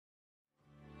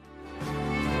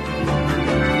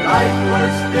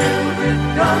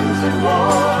sons in war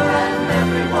and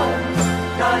everyone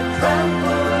got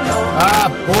trampled on.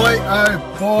 Ah, boy, oh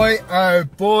boy, oh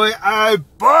boy, oh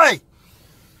boy!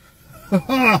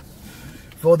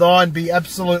 For thine be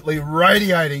absolutely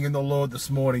radiating in the Lord this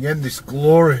morning, and this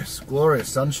glorious, glorious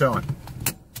sunshine.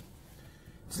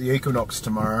 It's the Equinox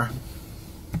tomorrow.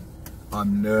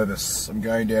 I'm nervous. I'm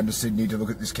going down to Sydney to look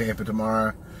at this camper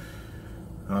tomorrow.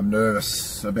 I'm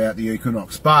nervous about the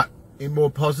Equinox. But in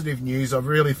more positive news, I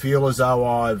really feel as though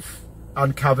I've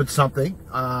uncovered something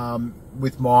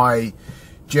with my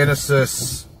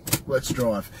Genesis. Let's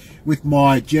drive. With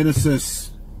my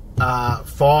Genesis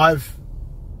 5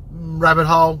 rabbit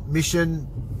hole mission,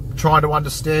 trying to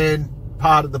understand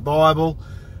part of the Bible.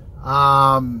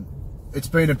 It's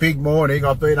been a big morning.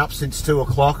 I've been up since 2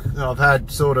 o'clock. I've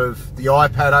had sort of the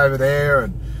iPad over there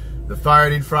and the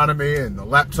phone in front of me and the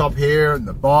laptop here and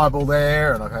the Bible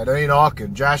there, and I've had Enoch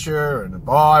and Jasher and the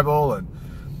Bible, and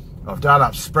I've done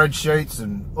up spreadsheets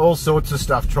and all sorts of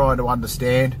stuff trying to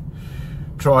understand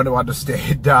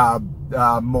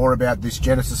more about this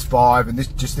Genesis 5 and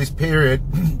this period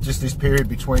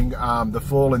between the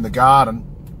fall in the garden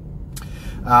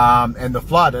and the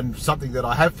flood. And something that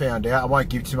I have found out, I won't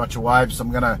give too much away, so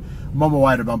I'm on my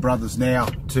way to my brother's now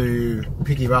to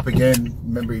pick him up again.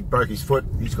 Remember, he broke his foot.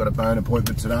 He's got a bone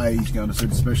appointment today. He's going to see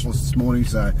the specialist this morning,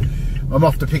 so I'm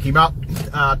off to pick him up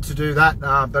to do that.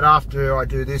 But after I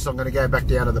do this, I'm going to go back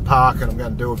down to the park and I'm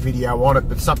going to do a video on it.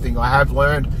 But something I have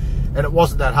learned, and it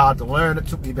wasn't that hard to learn. It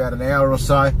took me about an hour or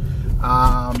so.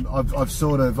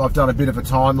 I've done a bit of a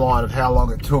timeline of how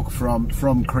long it took from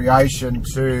creation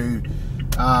to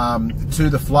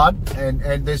the flood,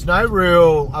 and there's no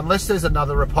real, unless there's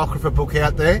another apocrypha book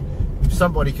out there. If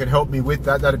somebody can help me with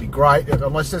that, that'd be great.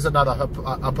 Unless there's another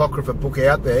apocrypha book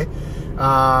out there,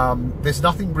 there's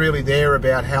nothing really there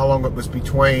about how long it was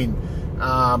between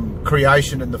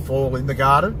creation and the fall in the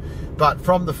garden. But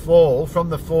from the fall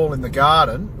in the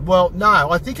garden, well, no,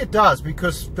 I think it does,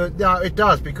 because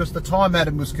the time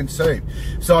Adam was conceived.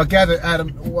 So I gather Adam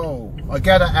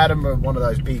one of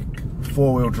those big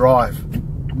 4-wheel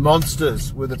drive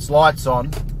monsters with its lights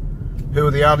on, who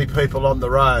are the only people on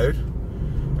the road,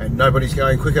 and nobody's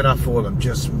going quick enough for them,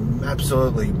 just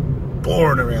absolutely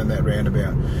boring around that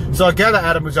roundabout. So I gather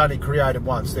Adam was only created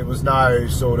once. There was no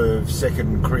sort of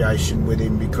second creation with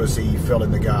him because he fell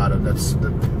in the garden.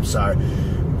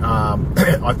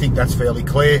 I think that's fairly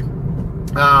clear.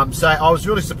 So I was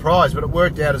really surprised, but it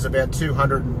worked out as about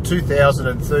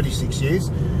 2,036 years,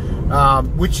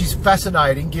 which is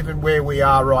fascinating given where we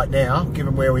are right now. In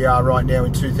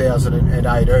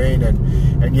 2018,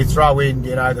 and you throw in,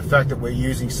 the fact that we're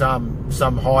using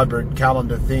some hybrid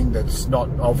calendar thing that's not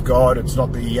of God. It's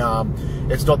not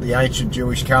the ancient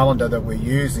Jewish calendar that we're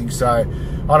using. So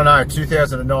I don't know.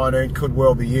 2019 could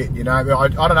well be it. I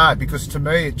don't know, because to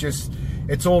me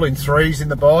it's all in threes in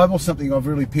the Bible. Something I've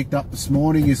really picked up this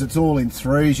morning is it's all in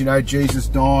threes. Jesus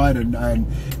died and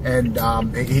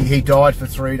he died for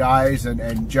 3 days,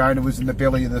 and Jonah was in the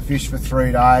belly of the fish for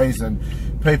 3 days, and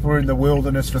people were in the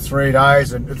wilderness for 3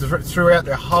 days, and throughout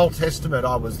the whole Testament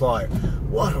I was like,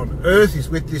 what on earth is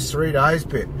with this 3 days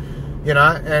bit?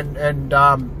 And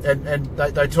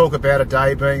they talk about a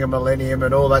day being a millennium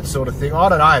and all that sort of thing. I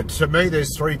don't know. To me,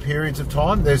 there's 3 periods of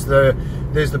time. There's the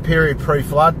period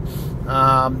pre-flood,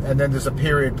 and then there's a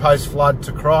period post-flood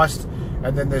to Christ,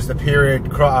 and then there's the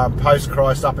period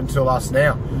post-Christ up until us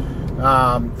now.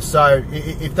 So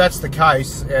if that's the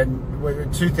case, and we're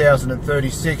in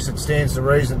 2036, it stands to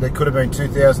reason there could have been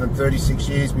 2036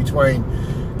 years between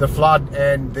the flood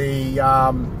and the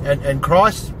and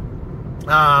Christ.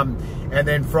 And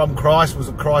then from Christ, was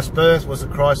it Christ's birth? Was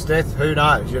it Christ's death? Who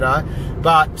knows,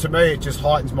 But to me, it just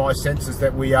heightens my senses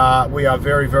that we are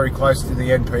very, very close to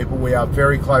the end, people. We are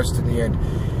very close to the end.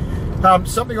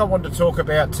 Something I wanted to talk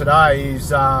about today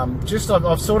is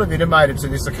I've sort of intimated to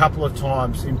this a couple of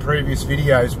times in previous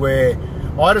videos, where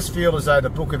I just feel as though the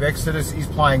book of Exodus is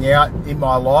playing out in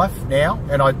my life now,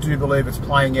 and I do believe it's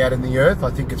playing out in the earth. I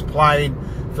think it's plain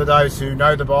for those who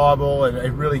know the Bible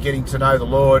and really getting to know the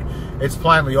Lord. It's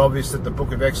plainly obvious that the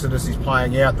book of Exodus is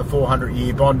playing out the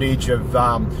 400-year bondage to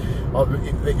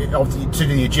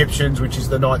the Egyptians, which is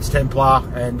the Knights Templar,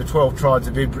 and the 12 tribes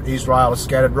of Israel are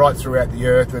scattered right throughout the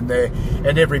earth, and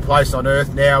every place on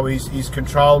earth now is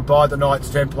controlled by the Knights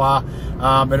Templar,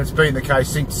 and it's been the case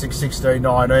since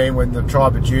 1619, when the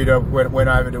tribe of Judah went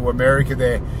over to America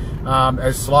there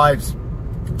as slaves.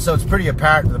 So it's pretty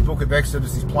apparent that the book of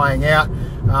Exodus is playing out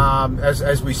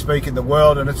as we speak in the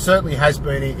world, and it certainly has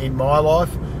been in my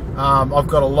life. I've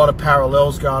got a lot of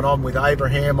parallels going on with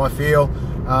Abraham, I feel.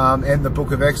 and the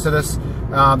book of Exodus.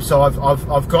 So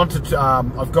I've gone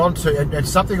to, and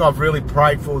something I've really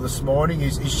prayed for this morning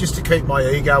is just to keep my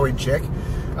ego in check,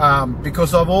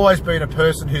 because I've always been a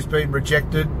person who's been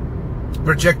rejected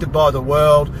by the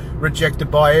world, rejected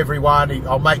by everyone.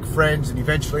 I'll make friends and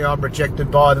eventually I'm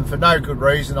rejected by them for no good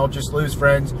reason. I'll just lose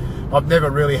friends. I've never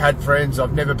really had friends.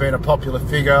 I've never been a popular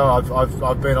figure.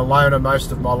 I've been a loner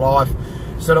most of my life.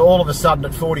 So to all of a sudden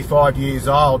at 45 years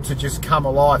old to just come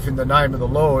alive in the name of the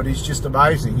Lord is just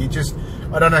amazing.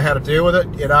 I don't know how to deal with it.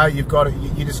 You know, you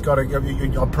just got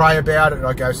to, I pray about it and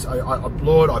I go,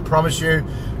 Lord, I promise you,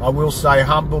 I will stay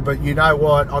humble, but you know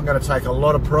what? I'm going to take a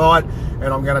lot of pride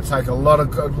and I'm going to take a lot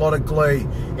of glee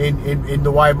in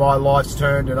the way my life's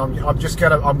turned, and I'm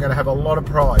going to have a lot of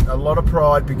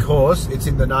pride because it's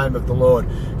in the name of the Lord,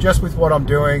 just with what I'm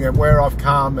doing and where I've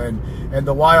come and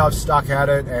the way I've stuck at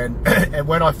it, and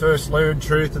when I first learned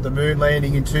truth of the moon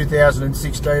landing in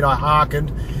 2016, I hearkened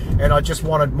and I just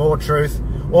wanted more truth.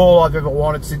 All I've ever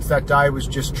wanted since that day was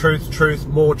just truth,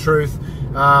 more truth.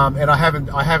 And I haven't,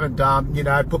 you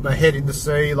know, put my head in the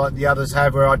sea like the others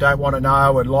have, where I don't want to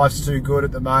know and life's too good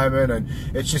at the moment and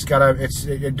it's just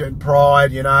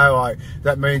pride, you know.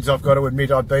 That means I've got to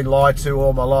admit I've been lied to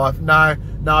all my life. No,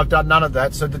 I've done none of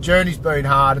that. So the journey's been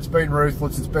hard. It's been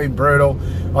ruthless. It's been brutal.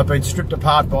 I've been stripped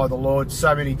apart by the Lord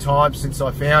so many times since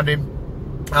I found Him.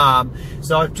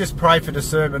 So I just pray for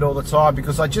discernment all the time,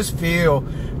 because I just feel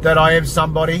that I am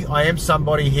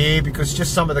somebody here, because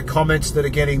just some of the comments that are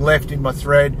getting left in my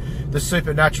thread, the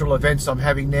supernatural events I'm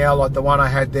having now, like the one I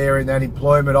had there in that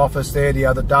employment office there the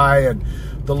other day, and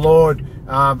the Lord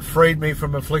freed me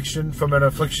from an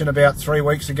affliction about 3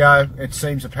 weeks ago. It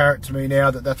seems apparent to me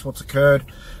now that that's what's occurred.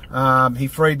 He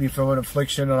freed me from an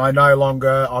affliction, and I'm no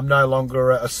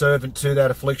longer a servant to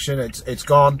that affliction. It's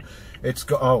gone.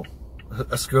 Oh,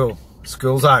 a school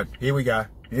zone. Here we go.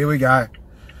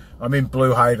 I'm in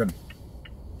Blue Haven,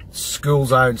 school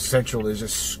zone central. There's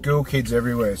just school kids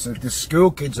everywhere. So if there's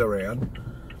school kids around,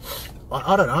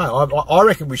 I don't know. I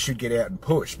reckon we should get out and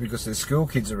push, because there's school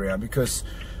kids around. Because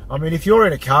I mean, if you're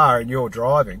in a car and you're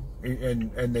driving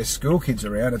and there's school kids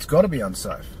around, it's got to be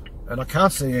unsafe. And I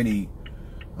can't see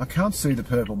the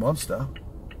purple monster.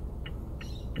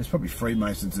 There's probably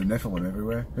Freemasons and Nephilim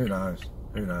everywhere. Who knows?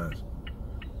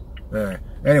 Yeah.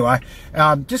 Anyway,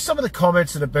 just some of the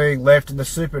comments that are being left and the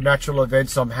supernatural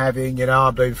events I'm having. You know,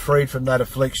 I've been freed from that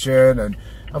affliction, and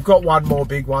I've got one more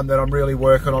big one that I'm really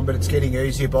working on, but it's getting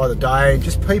easier by the day. And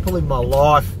just people in my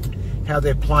life, how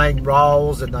they're playing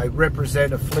roles and they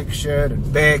represent affliction.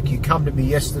 And Beck, you come to me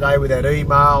yesterday with that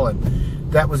email, and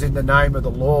that was in the name of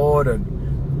the Lord. And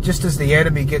just as the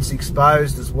enemy gets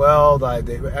exposed as well,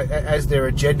 as their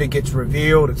agenda gets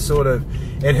revealed,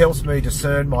 it helps me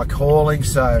discern my calling.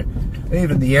 So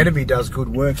even the enemy does good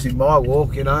works in my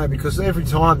walk, you know, because every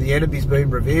time the enemy's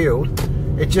been revealed,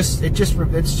 it's just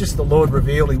the Lord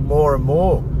revealing more and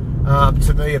more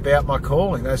to me about my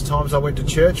calling. Those times I went to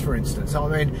church, for instance, I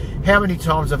mean, how many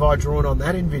times have I drawn on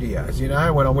that in videos, you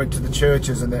know, when I went to the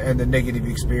churches and the negative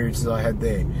experiences I had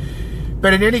there.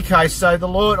 But in any case, so the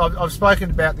Lord, I've spoken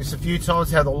about this a few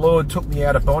times, how the Lord took me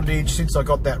out of bondage since I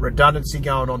got that redundancy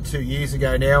going on 2 years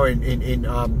ago now in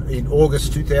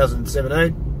August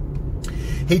 2017.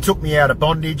 He took me out of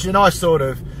bondage, and I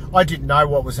didn't know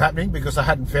what was happening, because I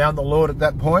hadn't found the Lord at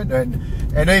that point. And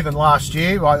even last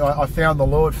year, I found the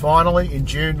Lord finally in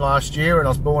June last year, and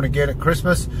I was born again at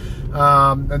Christmas.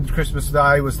 And Christmas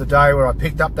Day was the day where I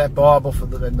picked up that Bible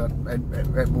and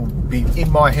it will be in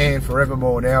my hand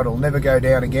forevermore now. It'll never go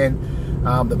down again.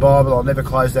 The Bible, I'll never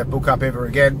close that book up ever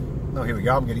again. Oh, here we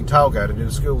go. I'm getting tailgated in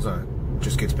a school zone. It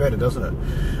just gets better, doesn't it?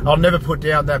 I'll never put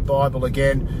down that Bible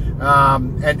again.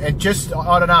 And just,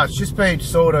 I don't know, it's just been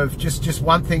sort of just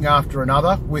one thing after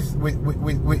another with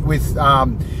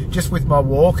just with my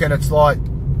walk. And it's like,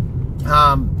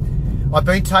 I've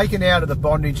been taken out of the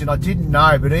bondage, and I didn't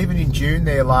know, but even in June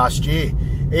there last year,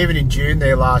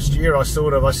 I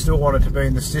still wanted to be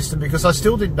in the system, because I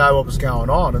still didn't know what was going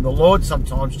on. And the Lord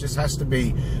sometimes just has to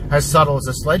be as subtle as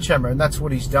a sledgehammer, and that's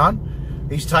what He's done.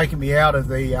 He's taken me out of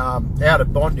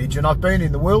bondage, and I've been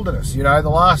in the wilderness. You know, the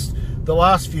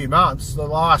last few months, the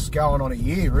last going on a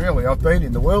year really, I've been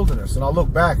in the wilderness, and I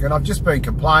look back and I've just been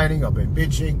complaining, I've been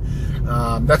bitching.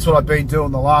 That's what I've been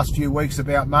doing the last few weeks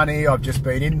about money. I've just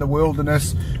been in the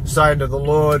wilderness saying to the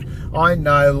Lord, I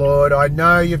know, Lord, I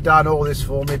know You've done all this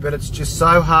for me, but it's just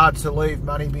so hard to leave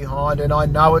money behind, and I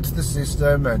know it's the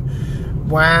system, and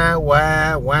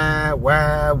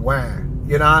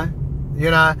you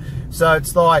know. So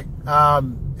it's like,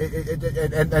 and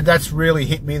that's really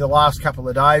hit me the last couple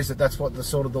of days, that's what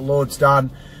the Lord's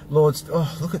done.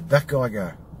 Oh, look at that guy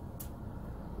go.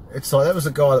 it's like that was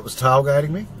a guy that was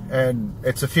tailgating me, and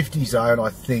it's a 50 zone, I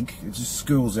think. It's just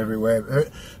schools everywhere.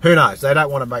 Who knows? They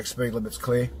don't want to make speed limits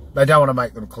clear. They don't want to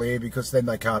make them clear because then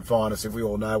they can't find us if we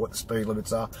all know what the speed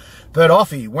limits are. But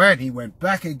off he went. He went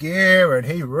back a gear, and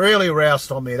he really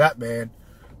roused on me, that man.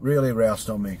 Really roused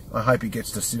on me. I hope he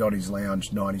gets to sit on his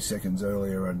lounge 90 seconds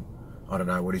earlier, and I don't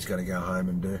know what he's going to go home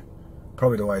and do.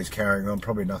 Probably the way he's carrying on,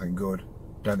 probably nothing good.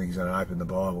 Don't think he's going to open the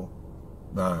Bible.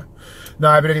 No,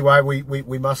 but anyway,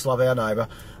 we must love our neighbour.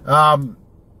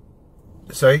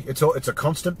 See, it's a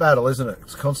constant battle, isn't it?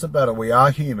 It's a constant battle. We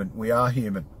are human. We are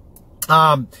human.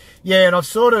 Yeah, and I've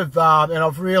sort of, and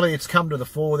I've really, it's come to the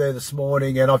fore there this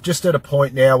morning, and I've just at a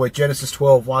point now where Genesis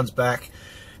 12:1's back.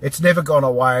 It's never gone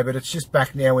away, but it's just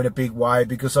back now in a big way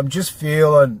because I'm just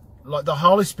feeling like the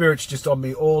Holy Spirit's just on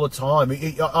me all the time.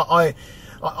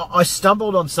 I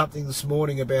stumbled on something this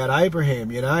morning about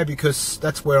Abraham, you know, because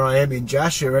that's where I am in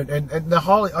Joshua, and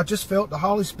I just felt the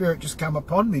Holy Spirit just come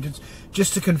upon me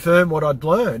just to confirm what I'd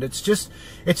learned.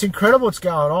 It's incredible what's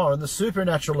going on and the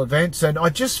supernatural events, and I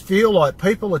just feel like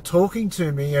people are talking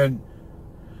to me, and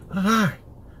I don't know,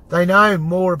 they know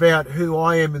more about who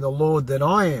I am in the Lord than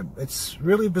I am. It's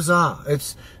really bizarre.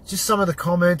 It's just some of the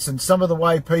comments and some of the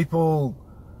way people,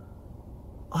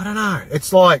 I don't know,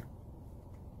 it's like,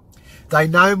 they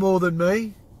know more than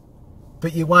me,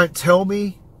 but you won't tell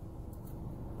me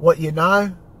what you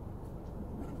know.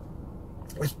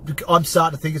 I'm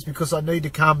starting to think it's because I need to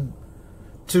come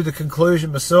to the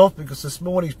conclusion myself, because this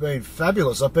morning's been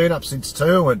fabulous. I've been up since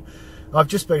 2, and I've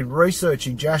just been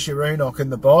researching Joshua, Enoch in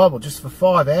the Bible just for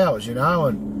 5 hours, you know,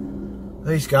 and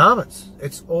these garments.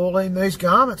 It's all in these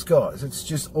garments, guys. It's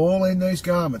just all in these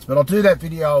garments. But I'll do that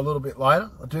video a little bit later.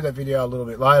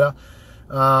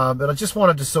 But I just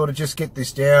wanted to sort of just get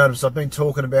this down because I've been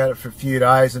talking about it for a few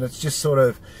days, and it's just sort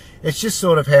of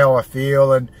how I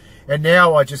feel, and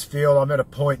now I just feel I'm at a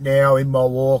point now in my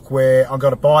walk where I'm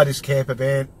going to buy this camper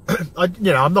van.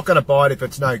 I'm not going to buy it if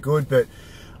it's no good, but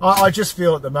I just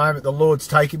feel at the moment the Lord's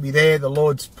taken me there. The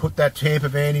Lord's put that camper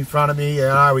van in front of me. You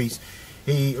know,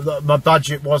 my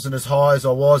budget wasn't as high as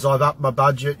I was. I've upped my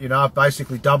budget. You know, I've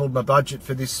basically doubled my budget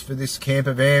for this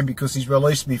camper van because He's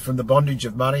released me from the bondage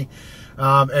of money.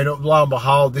 And lo and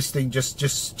behold, this thing it's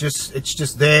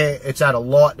just there. It's at a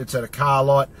lot. It's at a car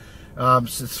lot.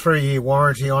 It's a 3-year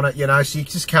warranty on it, you know, so you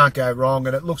just can't go wrong.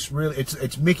 And it looks really,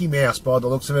 it's Mickey Mouse by the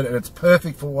looks of it, and it's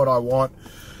perfect for what I want.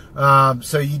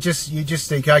 So you just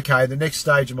think, okay, the next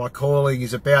stage of my calling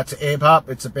is about to amp up.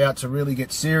 It's about to really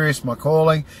get serious, my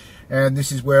calling. And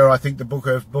this is where I think the book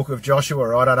of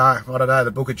Joshua, I don't know,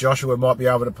 the book of Joshua might be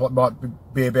about to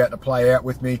play out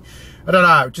with me. I don't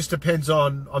know. It just depends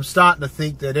on, I'm starting to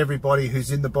think that everybody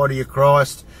who's in the body of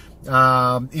Christ,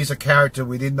 is a character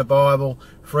within the Bible.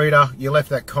 Frida, you left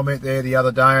that comment there the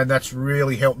other day, and that's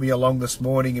really helped me along this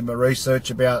morning in my research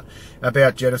about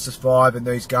Genesis 5 and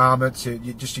these garments.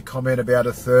 Your comment about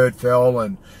a third fell,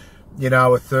 and you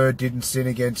know, a third didn't sin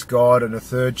against God, and a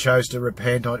third chose to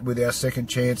repent with our second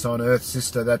chance on earth,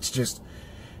 sister. That's just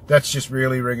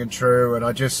really ringing true. And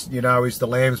I just, you know, is the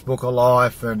Lamb's Book of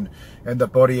Life and the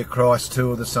body of Christ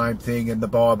 2 are the same thing, and the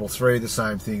Bible 3 the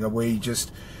same thing? Are we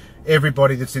just,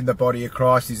 everybody that's in the body of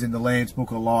Christ is in the Lamb's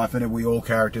Book of Life, and are we all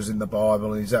characters in the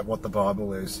Bible? And is that what the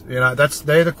Bible is? You know,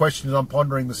 they're the questions I'm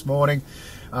pondering this morning.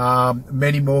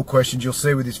 Many more questions you'll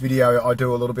see with this video I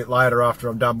do a little bit later after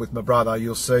I'm done with my brother.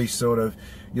 You'll see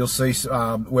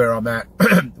where I'm at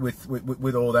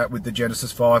with all that, with the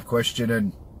Genesis 5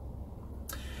 question,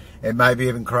 and maybe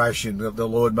even creation. The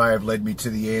Lord may have led me to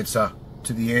the answer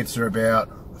about,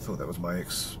 I thought that was my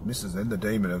ex-missus then, the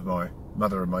demon of my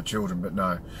mother and my children, but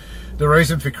no. The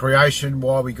reason for creation,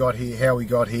 why we got here, how we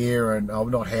got here, and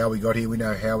not how we got here, we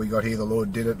know how we got here. The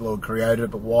Lord did it, the Lord created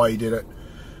it, but why He did it,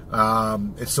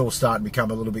 it's all starting to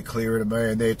become a little bit clearer to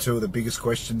me, and they're 2 of the biggest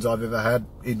questions I've ever had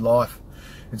in life,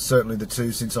 and certainly the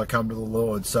 2 since I come to the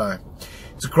Lord. So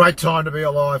it's a great time to be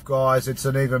alive, guys. It's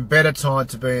an even better time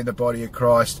to be in the body of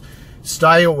Christ.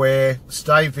 Stay aware,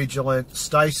 stay vigilant,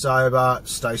 stay sober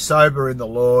in the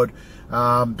Lord,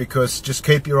 because just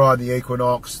keep your eye on the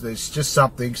equinox. There's just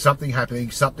something happening,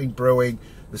 something brewing.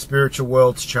 The spiritual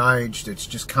world's changed. It's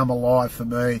just come alive for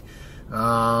me.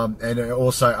 And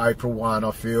also April 1,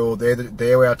 I feel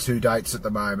they're our 2 dates at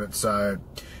the moment. So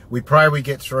we pray we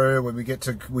get through, and we get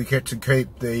to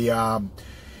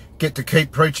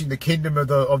keep preaching the kingdom of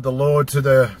the Lord to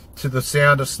the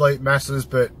sound asleep masses.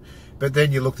 But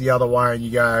then you look the other way and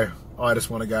you go, I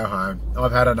just want to go home.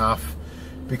 I've had enough.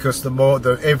 Because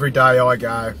every day I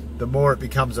go, the more it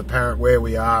becomes apparent where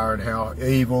we are and how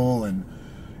evil and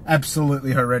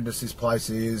absolutely horrendous this place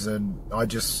is, and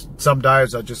some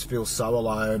days I just feel so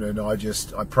alone, and I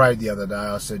prayed the other day,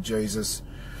 I said, Jesus,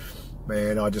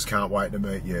 man, I just can't wait to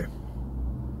meet you.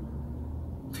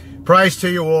 Praise to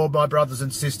you all, my brothers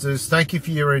and sisters. Thank you for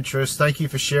your interest. Thank you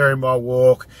for sharing my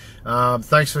walk.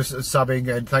 Thanks for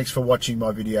subbing, and thanks for watching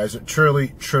my videos. It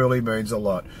truly, truly means a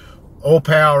lot. All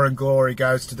power and glory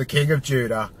goes to the King of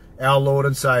Judah, our Lord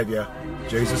and Saviour,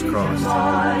 Jesus Christ.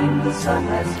 The sun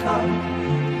has come.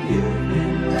 You